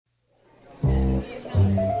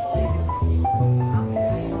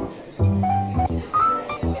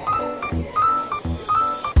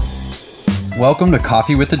Welcome to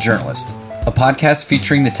Coffee with a Journalist, a podcast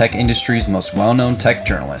featuring the tech industry's most well-known tech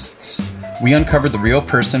journalists. We uncover the real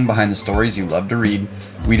person behind the stories you love to read.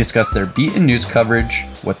 We discuss their beat and news coverage,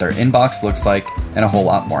 what their inbox looks like, and a whole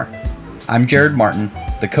lot more. I'm Jared Martin,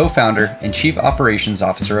 the co-founder and chief operations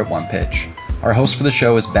officer at OnePitch. Our host for the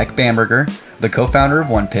show is Beck Bamberger, the co-founder of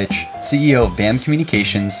OnePitch, CEO of BAM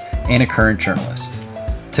Communications, and a current journalist.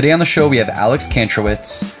 Today on the show, we have Alex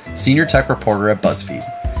Kantrowitz, senior tech reporter at BuzzFeed.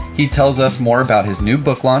 He tells us more about his new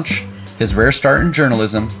book launch, his rare start in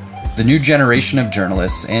journalism, the new generation of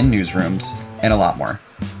journalists and newsrooms, and a lot more.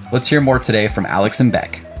 Let's hear more today from Alex and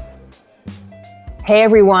Beck. Hey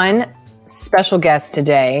everyone, special guest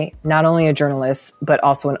today, not only a journalist, but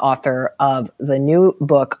also an author of the new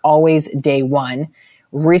book, Always Day One,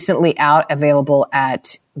 recently out, available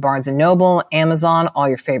at Barnes & Noble, Amazon, all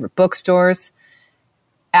your favorite bookstores.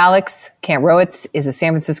 Alex Kantrowitz is a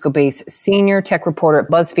San Francisco-based senior tech reporter at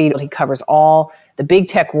BuzzFeed. He covers all the big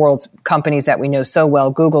tech world companies that we know so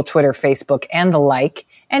well, Google, Twitter, Facebook, and the like.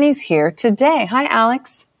 And he's here today. Hi,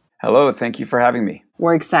 Alex. Hello. Thank you for having me.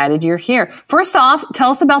 We're excited you're here. First off,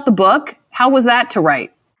 tell us about the book. How was that to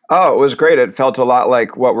write? Oh, it was great. It felt a lot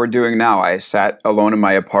like what we're doing now. I sat alone in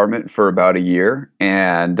my apartment for about a year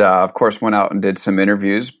and, of course, went out and did some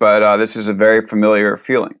interviews. But this is a very familiar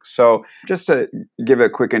feeling. So just to give a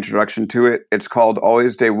quick introduction to it, it's called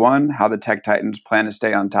Always Day One, How the Tech Titans Plan to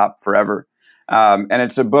Stay on Top Forever. And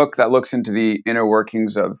it's a book that looks into the inner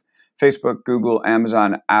workings of Facebook, Google,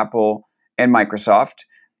 Amazon, Apple, and Microsoft.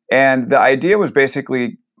 And the idea was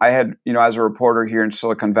basically, I had, as a reporter here in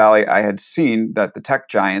Silicon Valley, I had seen that the tech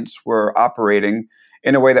giants were operating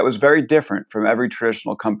in a way that was very different from every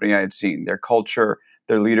traditional company I had seen. Their culture,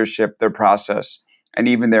 their leadership, their process, and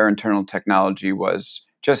even their internal technology was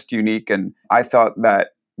just unique. And I thought that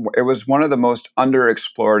it was one of the most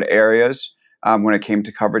underexplored areas when it came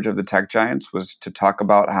to coverage of the tech giants, was to talk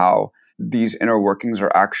about how these inner workings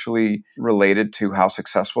are actually related to how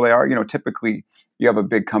successful they are. Typically, you have a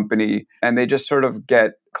big company and they just sort of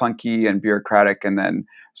get clunky and bureaucratic, and then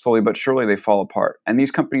slowly but surely they fall apart. And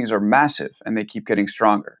these companies are massive and they keep getting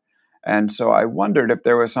stronger. And so I wondered if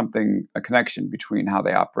there was a connection between how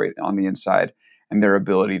they operate on the inside and their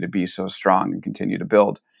ability to be so strong and continue to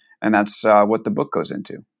build. And that's what the book goes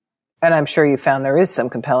into. And I'm sure you found there is some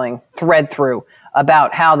compelling thread through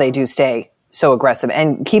about how they do stay so aggressive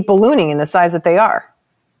and keep ballooning in the size that they are.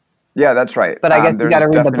 Yeah, that's right. But I guess you got to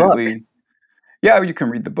read the book. Yeah, you can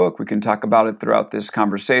read the book. We can talk about it throughout this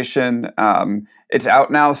conversation. It's out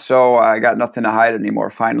now, so I got nothing to hide anymore.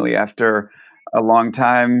 Finally, after a long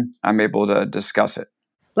time, I'm able to discuss it.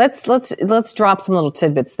 Let's drop some little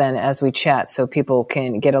tidbits then as we chat, so people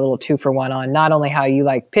can get a little 2-for-1 on not only how you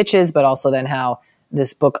like pitches, but also then how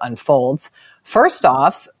this book unfolds. First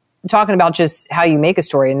off, talking about just how you make a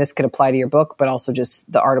story, and this could apply to your book, but also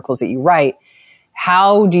just the articles that you write.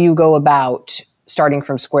 How do you go about starting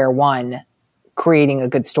from square one, creating a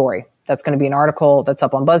good story that's going to be an article that's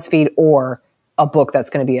up on BuzzFeed or a book that's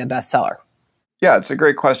going to be a bestseller? Yeah, it's a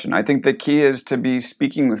great question. I think the key is to be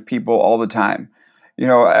speaking with people all the time.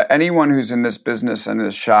 Anyone who's in this business and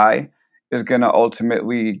is shy is going to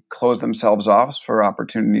ultimately close themselves off for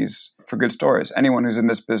opportunities for good stories. Anyone who's in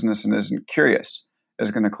this business and isn't curious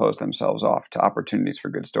is going to close themselves off to opportunities for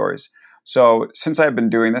good stories. So since I've been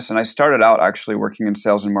doing this, and I started out actually working in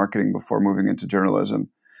sales and marketing before moving into journalism,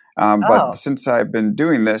 but since I've been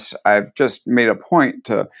doing this, I've just made a point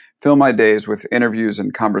to fill my days with interviews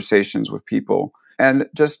and conversations with people, and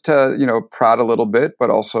just to, prod a little bit,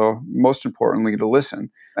 but also most importantly to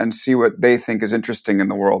listen and see what they think is interesting in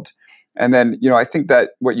the world. And then, I think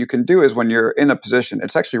that what you can do is, when you're in a position,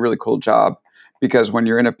 it's actually a really cool job, because when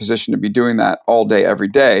you're in a position to be doing that all day, every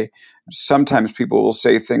day, sometimes people will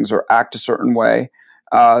say things or act a certain way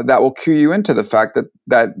that will cue you into the fact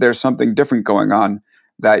that there's something different going on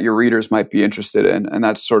that your readers might be interested in. And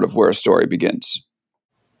that's sort of where a story begins.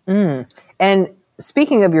 And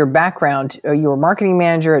speaking of your background, you were marketing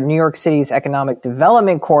manager at New York City's Economic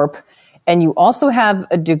Development Corp. And you also have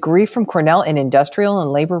a degree from Cornell in industrial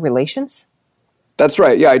and labor relations? That's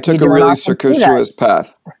right. Yeah, I took a really circuitous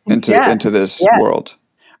path into this world.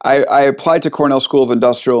 I applied to Cornell School of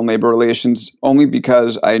Industrial and Labor Relations only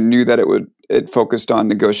because I knew that it focused on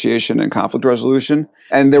negotiation and conflict resolution,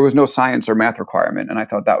 and there was no science or math requirement. And I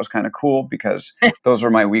thought that was kind of cool because those are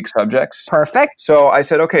my weak subjects. Perfect. So I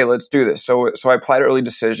said, okay, let's do this. So I applied early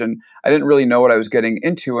decision. I didn't really know what I was getting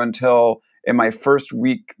into until in my first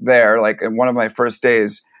week there, like in one of my first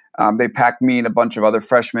days, they packed me and a bunch of other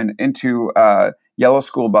freshmen into a yellow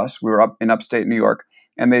school bus. We were up in upstate New York,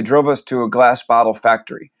 and they drove us to a glass bottle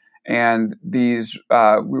factory. And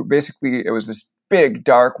it was this big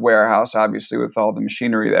dark warehouse, obviously with all the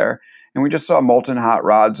machinery there. And we just saw molten hot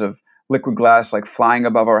rods of liquid glass like flying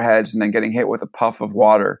above our heads and then getting hit with a puff of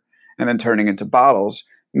water and then turning into bottles.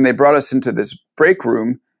 And they brought us into this break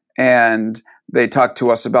room and they talked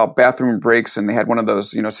to us about bathroom breaks, and they had one of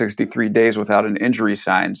those, 63 days without an injury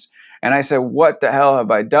signs. And I said, what the hell have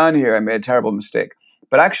I done here? I made a terrible mistake.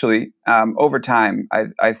 But actually, over time,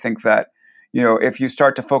 I think that, if you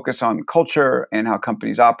start to focus on culture and how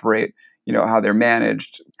companies operate, how they're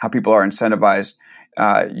managed, how people are incentivized,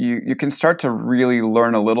 you can start to really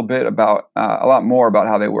learn a little bit about, a lot more about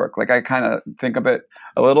how they work. Like I kind of think of it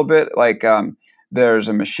a little bit like there's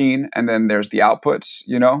a machine and then there's the outputs,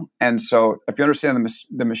 And so if you understand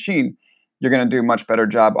the machine, you're going to do a much better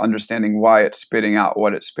job understanding why it's spitting out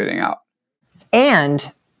what it's spitting out.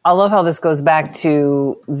 And I love how this goes back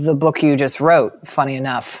to the book you just wrote, funny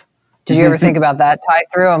enough. Did you ever think about that tie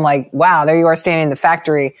through? I'm like, wow, there you are standing in the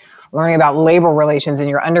factory learning about labor relations in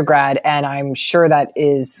your undergrad. And I'm sure that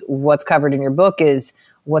is what's covered in your book is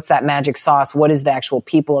what's that magic sauce? What is the actual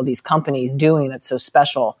people of these companies doing that's so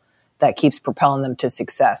special that keeps propelling them to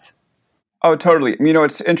success? Oh, totally.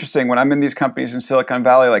 It's interesting. When I'm in these companies in Silicon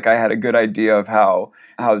Valley, like I had a good idea of how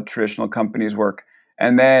traditional companies work.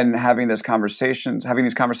 And then having these conversations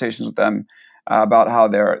with them about how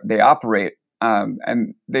they operate.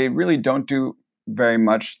 And they really don't do very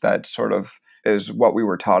much that sort of is what we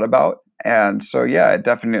were taught about. And so, yeah, it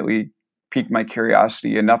definitely piqued my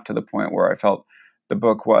curiosity enough to the point where I felt the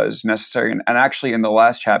book was necessary. And actually, in the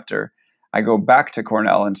last chapter, I go back to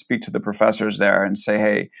Cornell and speak to the professors there and say,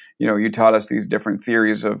 hey, you taught us these different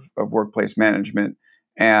theories of workplace management.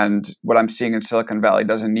 And what I'm seeing in Silicon Valley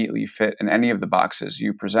doesn't neatly fit in any of the boxes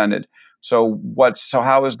you presented. So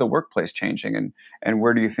how is the workplace changing and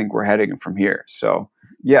where do you think we're heading from here? So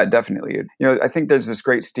yeah, definitely. I think there's this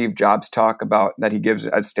great Steve Jobs talk about that he gives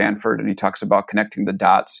at Stanford, and he talks about connecting the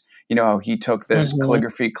dots. How he took this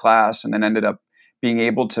calligraphy class and then ended up being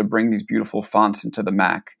able to bring these beautiful fonts into the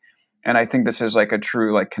Mac. And I think this is like a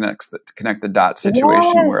true connect the dots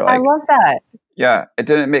situation where I love that. Yeah, it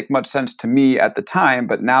didn't make much sense to me at the time,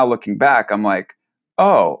 but now looking back, I'm like,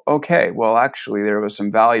 oh, okay. Well, actually, there was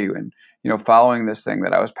some value in following this thing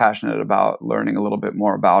that I was passionate about, learning a little bit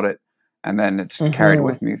more about it, and then it's carried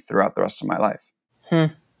with me throughout the rest of my life.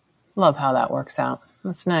 Love how that works out.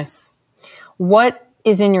 That's nice. What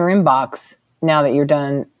is in your inbox now that you're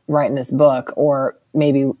done writing this book, or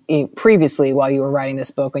maybe previously while you were writing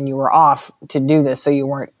this book and you were off to do this, so you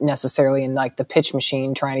weren't necessarily in like the pitch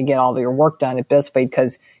machine trying to get all of your work done at BuzzFeed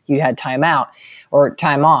because you had time out or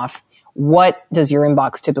time off? What does your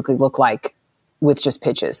inbox typically look like with just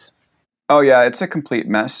pitches? Oh yeah, it's a complete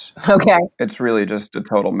mess. Okay. It's really just a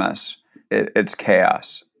total mess. It's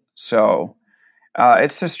chaos. So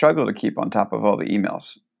it's a struggle to keep on top of all the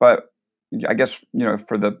emails. But I guess,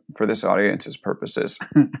 for this audience's purposes.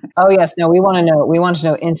 Oh yes, no, we want to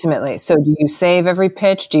know intimately. So do you save every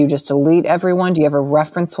pitch? Do you just delete everyone? Do you ever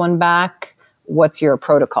reference one back? What's your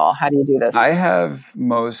protocol? How do you do this? I have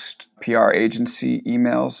most PR agency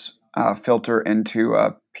emails filter into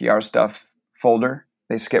a PR stuff folder.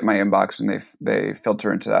 They skip my inbox and they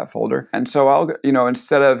filter into that folder. And so I'll,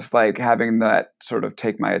 instead of like having that sort of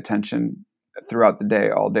take my attention throughout the day,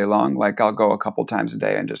 all day long, like I'll go a couple times a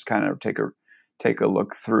day and just kind of take a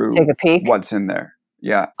look through, take a peek, what's in there.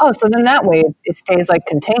 Yeah. Oh, so then that way it stays like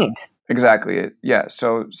contained. Exactly. Yeah.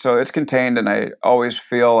 So it's contained, and I always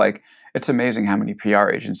feel like it's amazing how many PR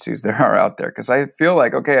agencies there are out there, because I feel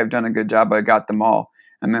like, okay, I've done a good job. I got them all.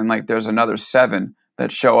 And then like there's another 7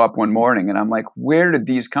 that show up one morning and I'm like, where did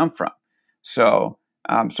these come from? So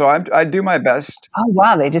I do my best. Oh,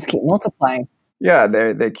 wow. They just keep multiplying. Yeah,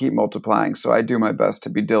 they keep multiplying. So I do my best to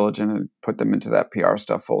be diligent and put them into that PR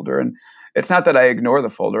stuff folder. And it's not that I ignore the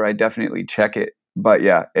folder. I definitely check it. But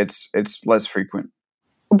yeah, it's less frequent.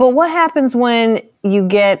 But what happens when you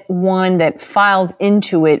get one that files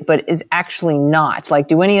into it but is actually not? Like,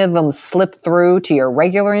 do any of them slip through to your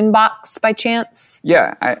regular inbox by chance?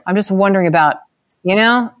 Yeah. I'm just wondering about,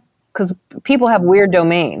 because people have weird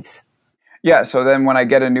domains. Yeah, so then when I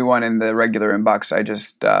get a new one in the regular inbox, I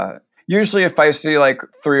just... usually if I see like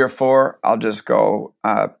 3 or 4, I'll just go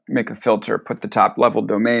make a filter, put the top level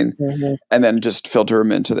domain, and then just filter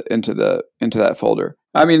them into that folder.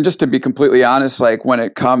 I mean, just to be completely honest, like when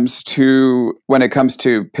it comes to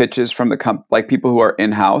pitches from the like people who are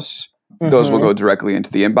in-house, those will go directly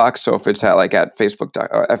into the inbox. So if it's at Facebook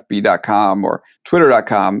or FB.com or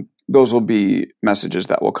Twitter.com, those will be messages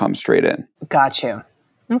that will come straight in. Got you.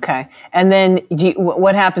 Okay. And then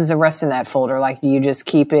what happens the rest in that folder? Like, do you just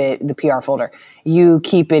keep it, the PR folder, you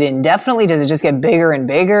keep it indefinitely? Does it just get bigger and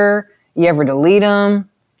bigger? You ever delete them?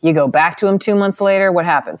 You go back to them 2 months later. What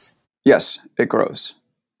happens? Yes, it grows.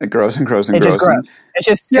 It grows and grows and It grows.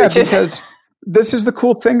 just grows. Because this is the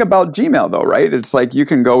cool thing about Gmail, though, right? It's like you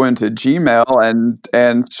can go into Gmail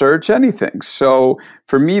and search anything. So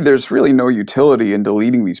for me, there's really no utility in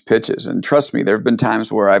deleting these pitches. And trust me, there have been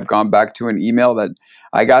times where I've gone back to an email that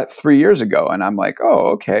I got 3 years ago, and I'm like,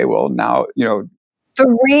 oh, okay, well now 3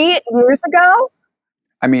 years ago.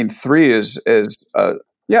 I mean, 3 is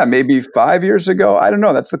maybe 5 years ago. I don't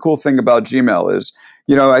know. That's the cool thing about Gmail is,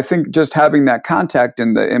 I think just having that contact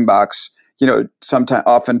in the inbox,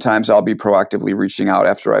 oftentimes I'll be proactively reaching out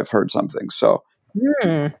after I've heard something. So,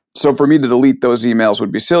 so for me to delete those emails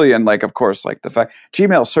would be silly. And of course, the fact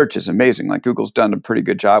Gmail search is amazing. Google's done a pretty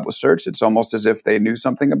good job with search. It's almost as if they knew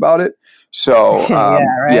something about it. So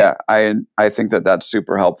I think that that's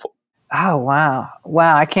super helpful. Oh, wow.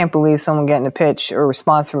 Wow. I can't believe someone getting a pitch or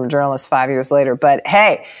response from a journalist 5 years later. But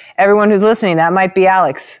hey, everyone who's listening, that might be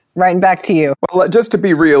Alex writing back to you. Well, just to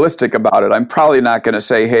be realistic about it, I'm probably not going to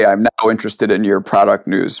say, hey, I'm now interested in your product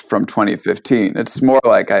news from 2015. It's more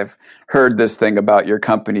like I've heard this thing about your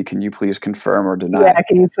company. Can you please confirm or deny? Yeah,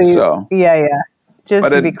 can you please? So, yeah.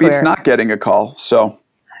 Just to be clear. But it beats not getting a call. So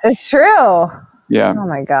it's true. Yeah. Oh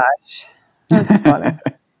my gosh. That's funny.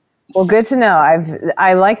 Well, good to know.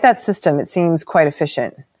 I like that system. It seems quite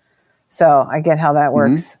efficient. So I get how that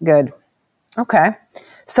works. Mm-hmm. Good. Okay.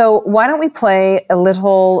 So why don't we play a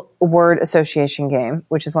little word association game,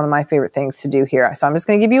 which is one of my favorite things to do here. So I'm just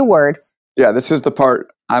going to give you a word. Yeah, this is the part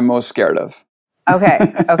I'm most scared of.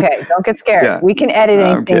 Okay. Don't get scared. Yeah. We can edit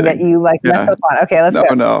anything that you mess up on. Okay, let's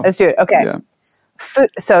go. No. Let's do it. Okay. Yeah. Food.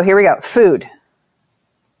 So here we go. Food.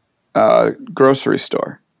 Grocery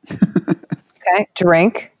store. Okay.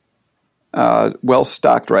 Drink. Well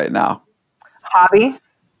stocked right now. Hobby.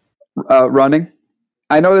 Running.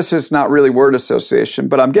 I know this is not really word association,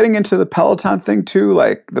 but I'm getting into the Peloton thing too.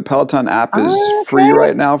 The Peloton app is free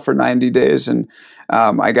right now for 90 days. And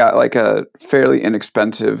I got a fairly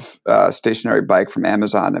inexpensive stationary bike from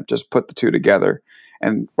Amazon. I've just put the two together.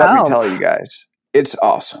 And let me tell you guys, it's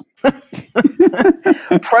awesome.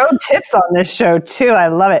 Pro tips on this show too. I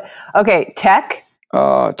love it. Okay, tech.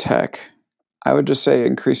 Tech. I would just say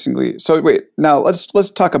increasingly. So wait, now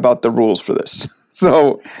let's talk about the rules for this.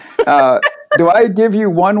 So do I give you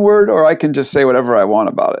one word or I can just say whatever I want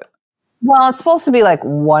about it? Well, it's supposed to be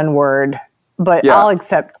one word, but I'll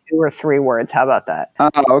accept 2 or 3 words. How about that?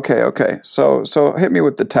 Okay. So hit me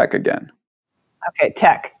with the tech again. Okay,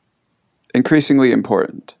 tech. Increasingly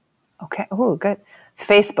important. Okay. Oh, good.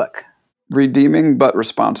 Facebook. Redeeming but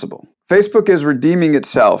responsible. Facebook is redeeming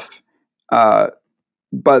itself,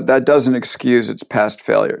 but that doesn't excuse its past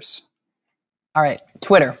failures. All right.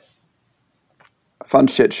 Twitter. A fun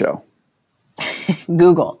shit show.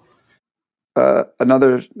 Google.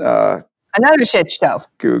 Another shit show.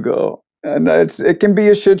 Google. And it can be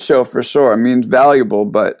a shit show for sure. I mean, valuable,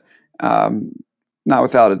 but not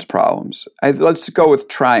without its problems. Let's go with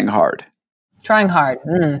trying hard. Trying hard.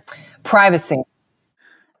 Privacy.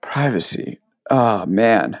 Privacy. Oh,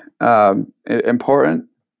 man. Important.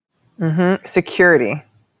 Mm-hmm. Security.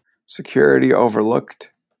 Security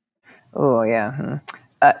overlooked. Oh, yeah.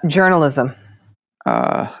 Journalism.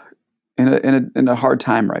 In a hard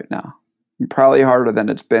time right now. Probably harder than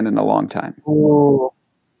it's been in a long time. Ooh.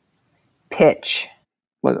 Pitch.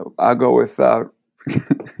 I'll go with,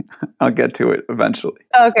 I'll get to it eventually.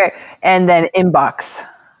 Okay. And then inbox.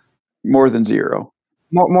 More than 0.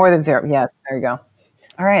 More than 0. Yes. There you go.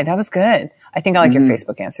 All right. That was good. I think I like your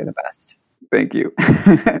Facebook answer the best. Thank you.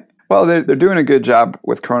 Well, they're doing a good job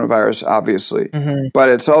with coronavirus, obviously. Mm-hmm. But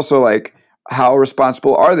it's also how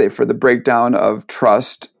responsible are they for the breakdown of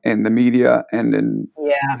trust in the media and in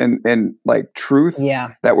truth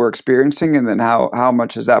that we're experiencing? And then how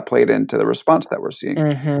much has that played into the response that we're seeing?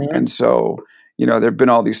 Mm-hmm. And so, there have been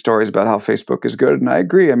all these stories about how Facebook is good. And I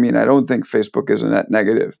agree. I mean, I don't think Facebook is a net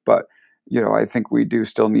negative, but, I think we do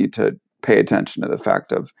still need to pay attention to the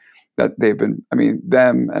fact of that they've been,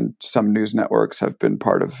 them and some news networks have been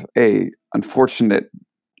part of a unfortunate,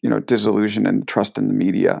 disillusion in trust in the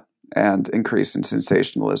media and increase in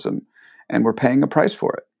sensationalism. And we're paying a price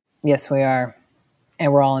for it. Yes, we are.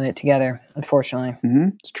 And we're all in it together, unfortunately.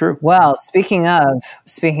 Mm-hmm. It's true. Well, speaking of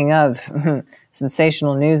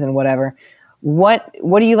sensational news and whatever, what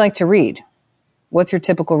do you like to read? What's your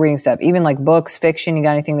typical reading step? Even books, fiction, you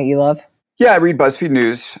got anything that you love? Yeah, I read BuzzFeed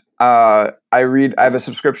News. I have a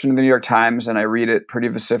subscription to the New York Times and I read it pretty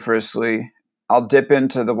vociferously. I'll dip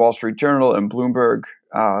into the Wall Street Journal and Bloomberg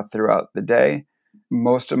throughout the day.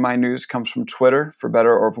 Most of my news comes from Twitter, for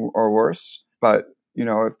better or worse. But,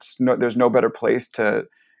 there's no better place to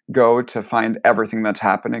go to find everything that's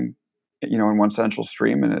happening in one central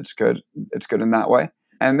stream, and it's good. It's good in that way.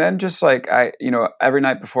 And then just like every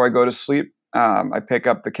night before I go to sleep, I pick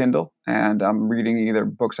up the Kindle and I'm reading either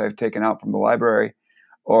books I've taken out from the library,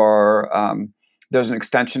 or there's an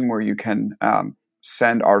extension where you can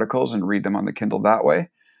send articles and read them on the Kindle that way.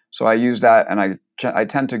 So I use that, and I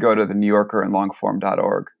tend to go to the New Yorker and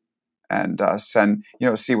longform.org and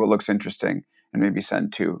see what looks interesting and maybe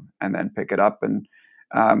send two and then pick it up. And,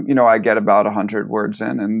 I get about 100 words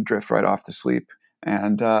in and drift right off to sleep,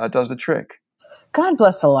 and it does the trick. God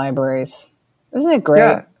bless the libraries. Isn't it great?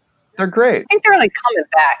 Yeah, they're great. I think they're like coming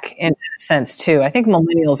back in a sense too. I think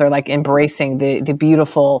millennials are like embracing the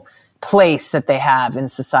beautiful place that they have in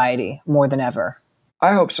society more than ever.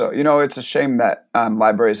 I hope so. It's a shame that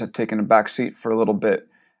libraries have taken a back seat for a little bit.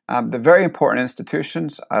 They're very important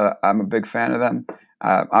institutions. I'm a big fan of them.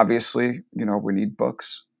 Obviously, we need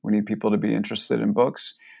books. We need people to be interested in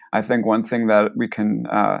books. I think one thing that we can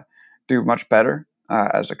do much better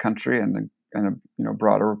as a country and a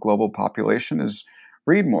broader global population is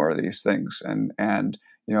read more of these things. And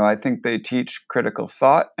I think they teach critical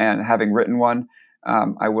thought. And having written one,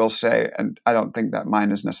 I will say, and I don't think that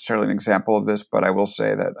mine is necessarily an example of this, but I will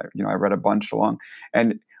say that I read a bunch along,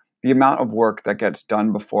 and the amount of work that gets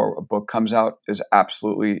done before a book comes out is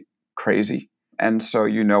absolutely crazy. And so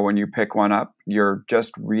when you pick one up, you're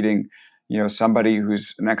just reading somebody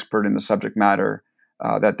who's an expert in the subject matter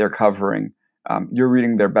that they're covering. You're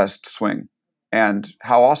reading their best swing, and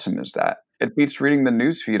how awesome is that? It beats reading the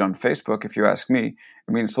news feed on Facebook, if you ask me.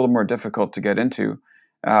 I mean, it's a little more difficult to get into.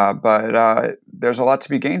 But there's a lot to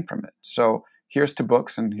be gained from it. So here's to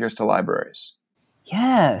books and here's to libraries.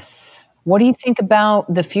 Yes. What do you think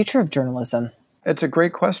about the future of journalism? It's a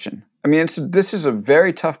great question. I mean, this is a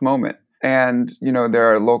very tough moment. And,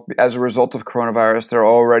 there are as a result of coronavirus, there are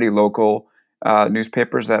already local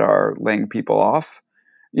newspapers that are laying people off.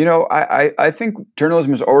 I think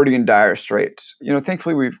journalism is already in dire straits.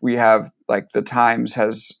 Thankfully we have the Times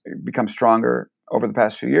has become stronger over the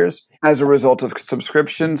past few years as a result of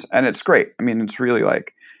subscriptions. And it's great. I mean, it's really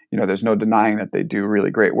there's no denying that they do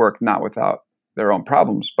really great work, not without their own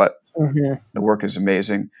problems, but the work is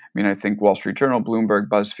amazing. I mean, I think Wall Street Journal, Bloomberg,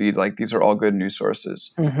 BuzzFeed, these are all good news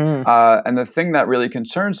sources. And the thing that really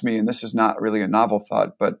concerns me, and this is not really a novel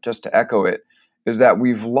thought, but just to echo it, is that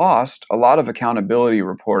we've lost a lot of accountability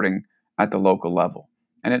reporting at the local level.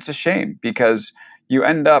 And it's a shame because you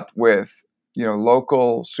end up with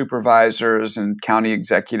local supervisors and county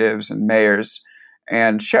executives and mayors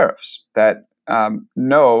and sheriffs that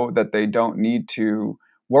know that they don't need to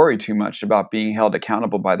worry too much about being held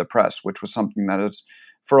accountable by the press, which was something that is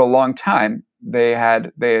for a long time they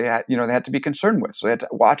had to be concerned with. So they had to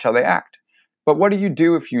watch how they act. But what do you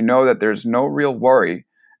do if you know that there's no real worry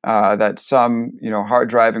that some hard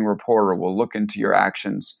driving reporter will look into your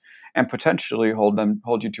actions and potentially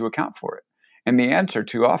hold you to account for it? And the answer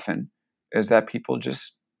too often is that people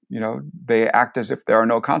just, they act as if there are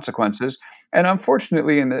no consequences. And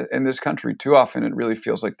unfortunately, in this country, too often it really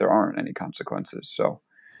feels like there aren't any consequences. So,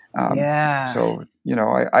 I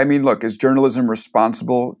mean, look, is journalism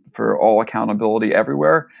responsible for all accountability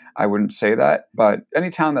everywhere? I wouldn't say that. But any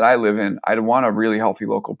town that I live in, I'd want a really healthy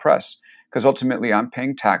local press because ultimately I'm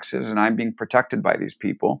paying taxes and I'm being protected by these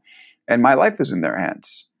people. And my life is in their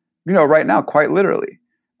hands, right now, quite literally.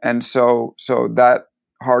 And so that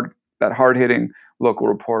hard-hitting local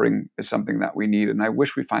reporting is something that we need, and I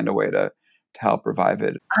wish we find a way to help revive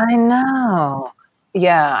it. I know.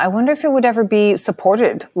 Yeah, I wonder if it would ever be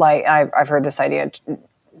supported. I've heard this idea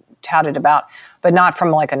touted about, but not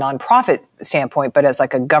from a nonprofit standpoint, but as a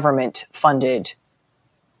government-funded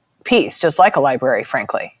piece, just like a library,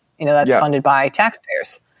 frankly. That's funded by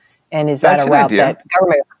taxpayers. And is that a route that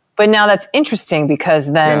government? But now that's interesting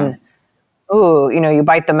because then. Yeah. You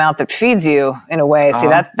bite the mouth that feeds you in a way. See,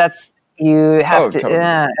 that's, you have to,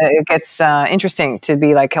 totally. It gets interesting to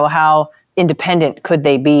be how independent could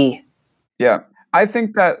they be? Yeah. I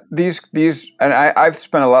think that these, and I've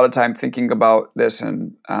spent a lot of time thinking about this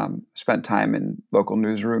and spent time in local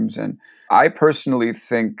newsrooms. And I personally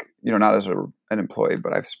think, not as an employee,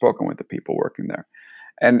 but I've spoken with the people working there.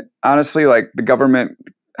 And honestly,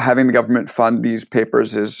 having the government fund these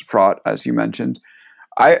papers is fraught, as you mentioned.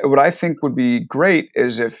 What I think would be great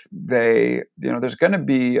is if there's going to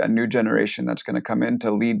be a new generation that's going to come in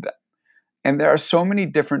to lead them. And there are so many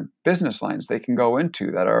different business lines they can go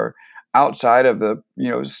into that are outside of the,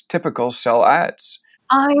 typical sell ads.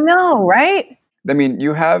 I know, right? I mean,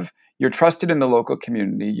 you're trusted in the local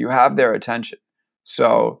community. You have their attention.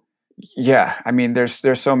 So, yeah, I mean, there's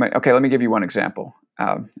so many. Okay, let me give you one example.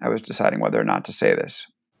 I was deciding whether or not to say this.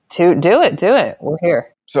 Do it. We're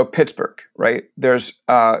here. So Pittsburgh, right? There's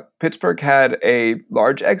Pittsburgh had a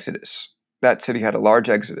large exodus. That city had a large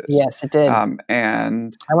exodus. Yes, it did.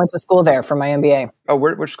 And I went to school there for my MBA. Oh,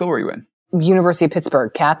 which school were you in? University of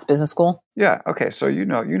Pittsburgh, Katz Business School. Yeah. Okay. So you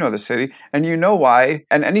know the city, and you know why.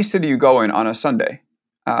 And any city you go in on a Sunday,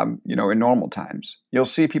 in normal times, you'll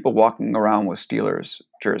see people walking around with Steelers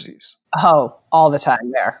jerseys. Oh, all the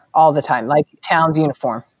time there, all the time, like town's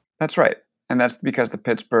uniform. That's right, and that's because the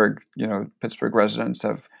Pittsburgh residents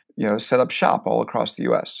have set up shop all across the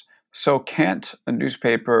U.S. So can't a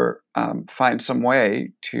newspaper find some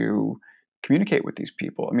way to communicate with these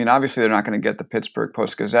people? I mean, obviously they're not going to get the Pittsburgh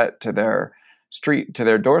Post-Gazette to their street, to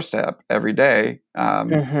their doorstep every day,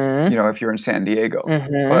 if you're in San Diego.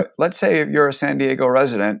 But let's say if you're a San Diego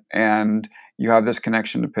resident and you have this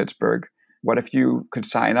connection to Pittsburgh, what if you could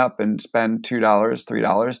sign up and spend $2,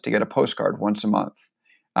 $3 to get a postcard once a month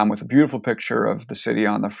with a beautiful picture of the city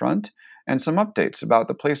on the front and some updates about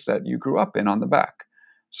the place that you grew up in on the back?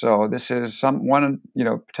 So this is one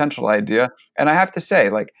potential idea. And I have to say,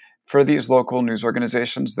 like, for these local news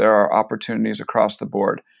organizations, there are opportunities across the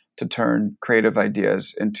board to turn creative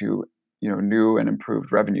ideas into new and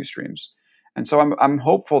improved revenue streams. And so I'm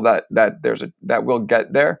hopeful that we'll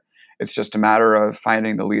get there. It's just a matter of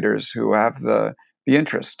finding the leaders who have the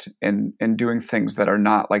interest in doing things that are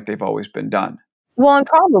not like they've always been done. Well, and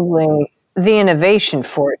probably the innovation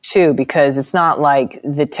for it too, because it's not like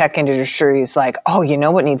the tech industry is like, oh, you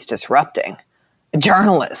know what needs disrupting?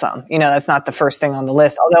 Journalism. That's not the first thing on the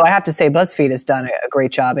list. Although I have to say BuzzFeed has done a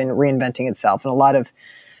great job in reinventing itself. And a lot of,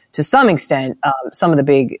 to some extent, some of the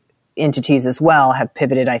big entities as well have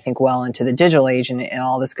pivoted, I think, well into the digital age and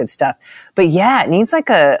all this good stuff. But yeah, it needs like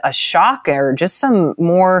a shock or just some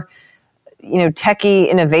more, techie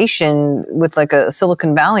innovation with like a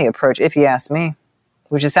Silicon Valley approach, if you ask me,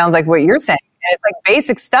 which just sounds like what you're saying. And it's like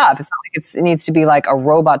basic stuff. It's not like it needs to be like a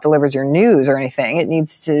robot delivers your news or anything. It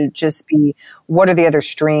needs to just be, what are the other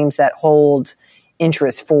streams that hold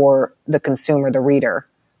interest for the consumer, the reader?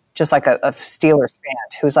 Just like a Steelers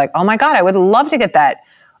fan who's like, oh my God, I would love to get that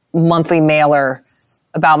monthly mailer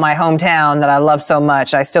about my hometown that I love so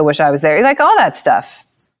much. I still wish I was there. Like all that stuff.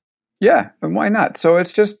 Yeah, and why not? So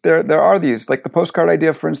it's just there are these, like the postcard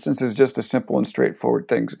idea, for instance, is just a simple and straightforward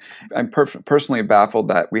thing. I'm personally baffled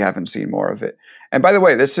that we haven't seen more of it. And by the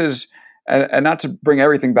way, this is, and not to bring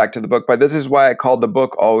everything back to the book, but this is why I called the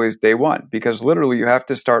book Always Day One, because literally you have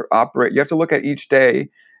to you have to look at each day,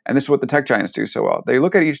 and this is what the tech giants do so well. They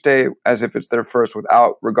look at each day as if it's their first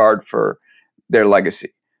without regard for their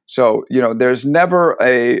legacy. So, there's never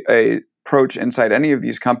a approach inside any of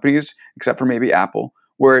these companies, except for maybe Apple,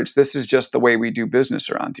 where this is just the way we do business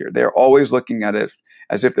around here. They're always looking at it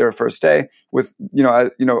as if their first day, with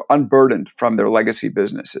unburdened from their legacy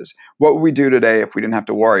businesses. What would we do today if we didn't have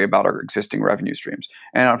to worry about our existing revenue streams?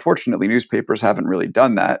 And unfortunately, newspapers haven't really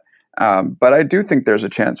done that. But I do think there's a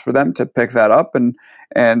chance for them to pick that up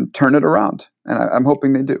and turn it around. And I'm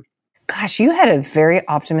hoping they do. Gosh, you had a very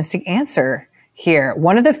optimistic answer here.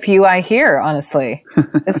 One of the few I hear, honestly.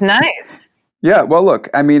 It's nice. Yeah. Well, look,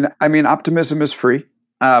 I mean, optimism is free.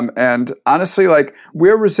 And honestly, like,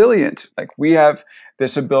 we're resilient. Like, we have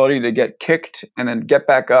this ability to get kicked and then get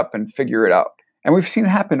back up and figure it out. And we've seen it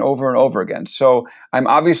happen over and over again. So I'm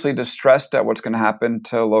obviously distressed at what's going to happen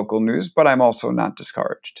to local news, but I'm also not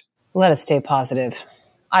discouraged. Let us stay positive.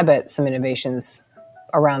 I bet some innovations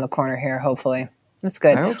around the corner here, hopefully. That's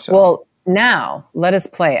good. I hope so. Well, now let us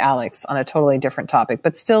play, Alex, on a totally different topic,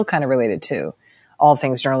 but still kind of related to all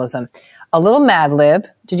things journalism. A little Mad Lib.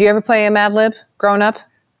 Did you ever play a Mad Lib growing up?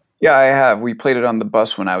 Yeah, I have. We played it on the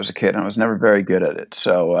bus when I was a kid, and I was never very good at it.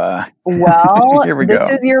 So, well, here we go.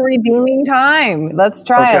 This is your redeeming time. Let's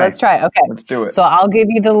try it. Okay. Let's do it. So I'll give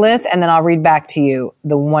you the list, and then I'll read back to you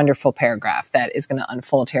the wonderful paragraph that is going to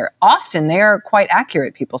unfold here. Often they are quite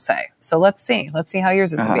accurate, people say. So let's see. Let's see how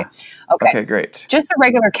yours is going to be. Okay, great. Just a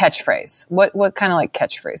regular catchphrase. What kind of like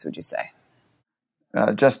catchphrase would you say?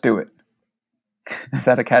 Just do it. Is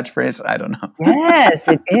that a catchphrase? I don't know. Yes,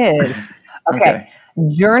 it is. Okay.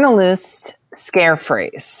 Journalist scare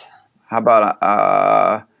phrase. How about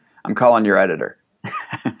I'm calling your editor?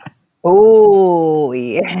 Oh,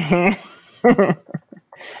 yeah.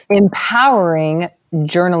 Empowering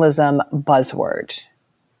journalism buzzword.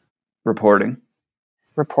 Reporting.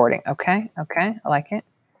 Okay. I like it.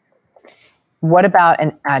 What about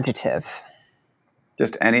an adjective?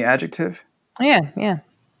 Just any adjective? Yeah.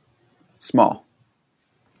 Small.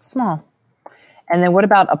 And then what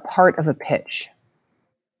about a part of a pitch?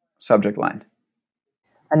 Subject line.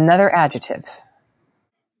 Another adjective.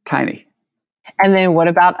 Tiny. And then what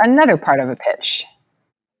about another part of a pitch?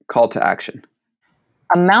 Call to action.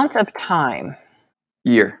 Amount of time.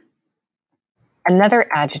 Year. Another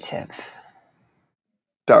adjective.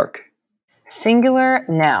 Dark. Singular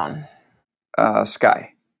noun.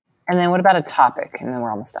 Sky. And then what about a topic? And then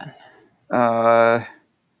we're almost done.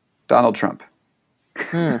 Donald Trump.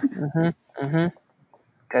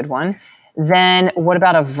 Good one. Then what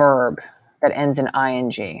about a verb that ends in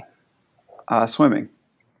ing? Swimming.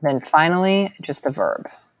 Then finally, just a verb.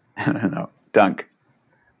 I don't know. Dunk.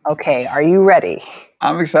 Okay, are you ready?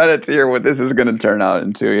 I'm excited to hear what this is going to turn out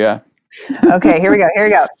into, yeah. Okay, here we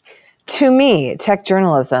go. To me, tech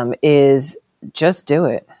journalism is just do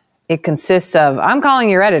it. It consists of, I'm calling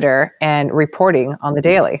your editor and reporting on the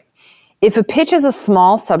daily. If a pitch is a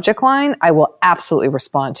small subject line, I will absolutely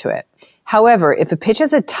respond to it. However, if a pitch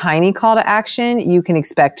is a tiny call to action, you can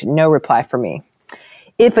expect no reply from me.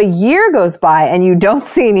 If a year goes by and you don't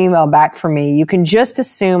see an email back from me, you can just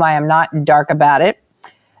assume I am not dark about it.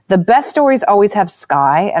 The best stories always have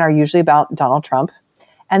sky and are usually about Donald Trump.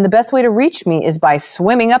 And the best way to reach me is by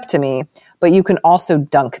swimming up to me, but you can also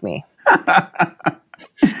dunk me.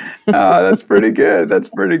 That's pretty good. That's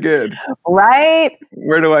pretty good. Right?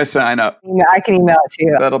 Where do I sign up? I can email it to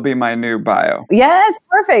you. That'll be my new bio. Yes,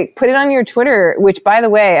 perfect. Put it on your Twitter, which, by the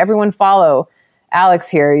way, everyone follow Alex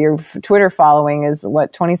here. Your Twitter following is,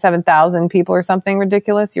 27,000 people or something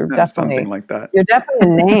ridiculous? You're definitely something like that. You're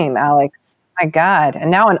definitely a name, Alex. My God. And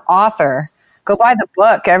now an author. Go buy the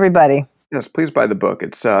book, everybody. Yes, please buy the book.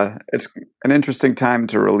 It's an interesting time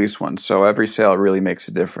to release one, so every sale really makes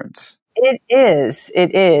a difference. It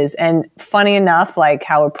is. And funny enough,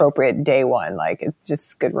 how appropriate day one. It's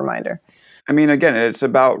just a good reminder. I mean, again, it's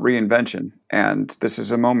about reinvention. And this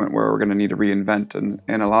is a moment where we're going to need to reinvent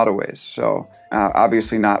in a lot of ways. So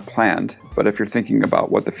obviously not planned, but if you're thinking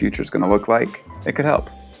about what the future is going to look like, it could help.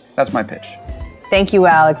 That's my pitch. Thank you,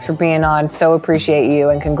 Alex, for being on. So appreciate you.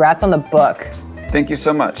 And congrats on the book. Thank you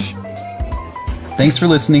so much. Thanks for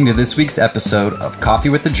listening to this week's episode of Coffee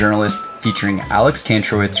with the Journalist featuring Alex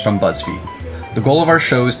Kantrowitz from BuzzFeed. The goal of our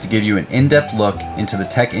show is to give you an in-depth look into the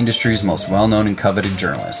tech industry's most well-known and coveted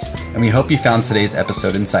journalists, and we hope you found today's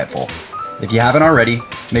episode insightful. If you haven't already,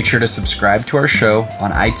 make sure to subscribe to our show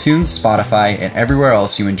on iTunes, Spotify, and everywhere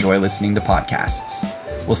else you enjoy listening to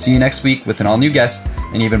podcasts. We'll see you next week with an all-new guest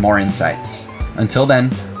and even more insights. Until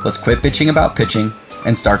then, let's quit bitching about pitching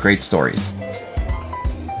and start great stories.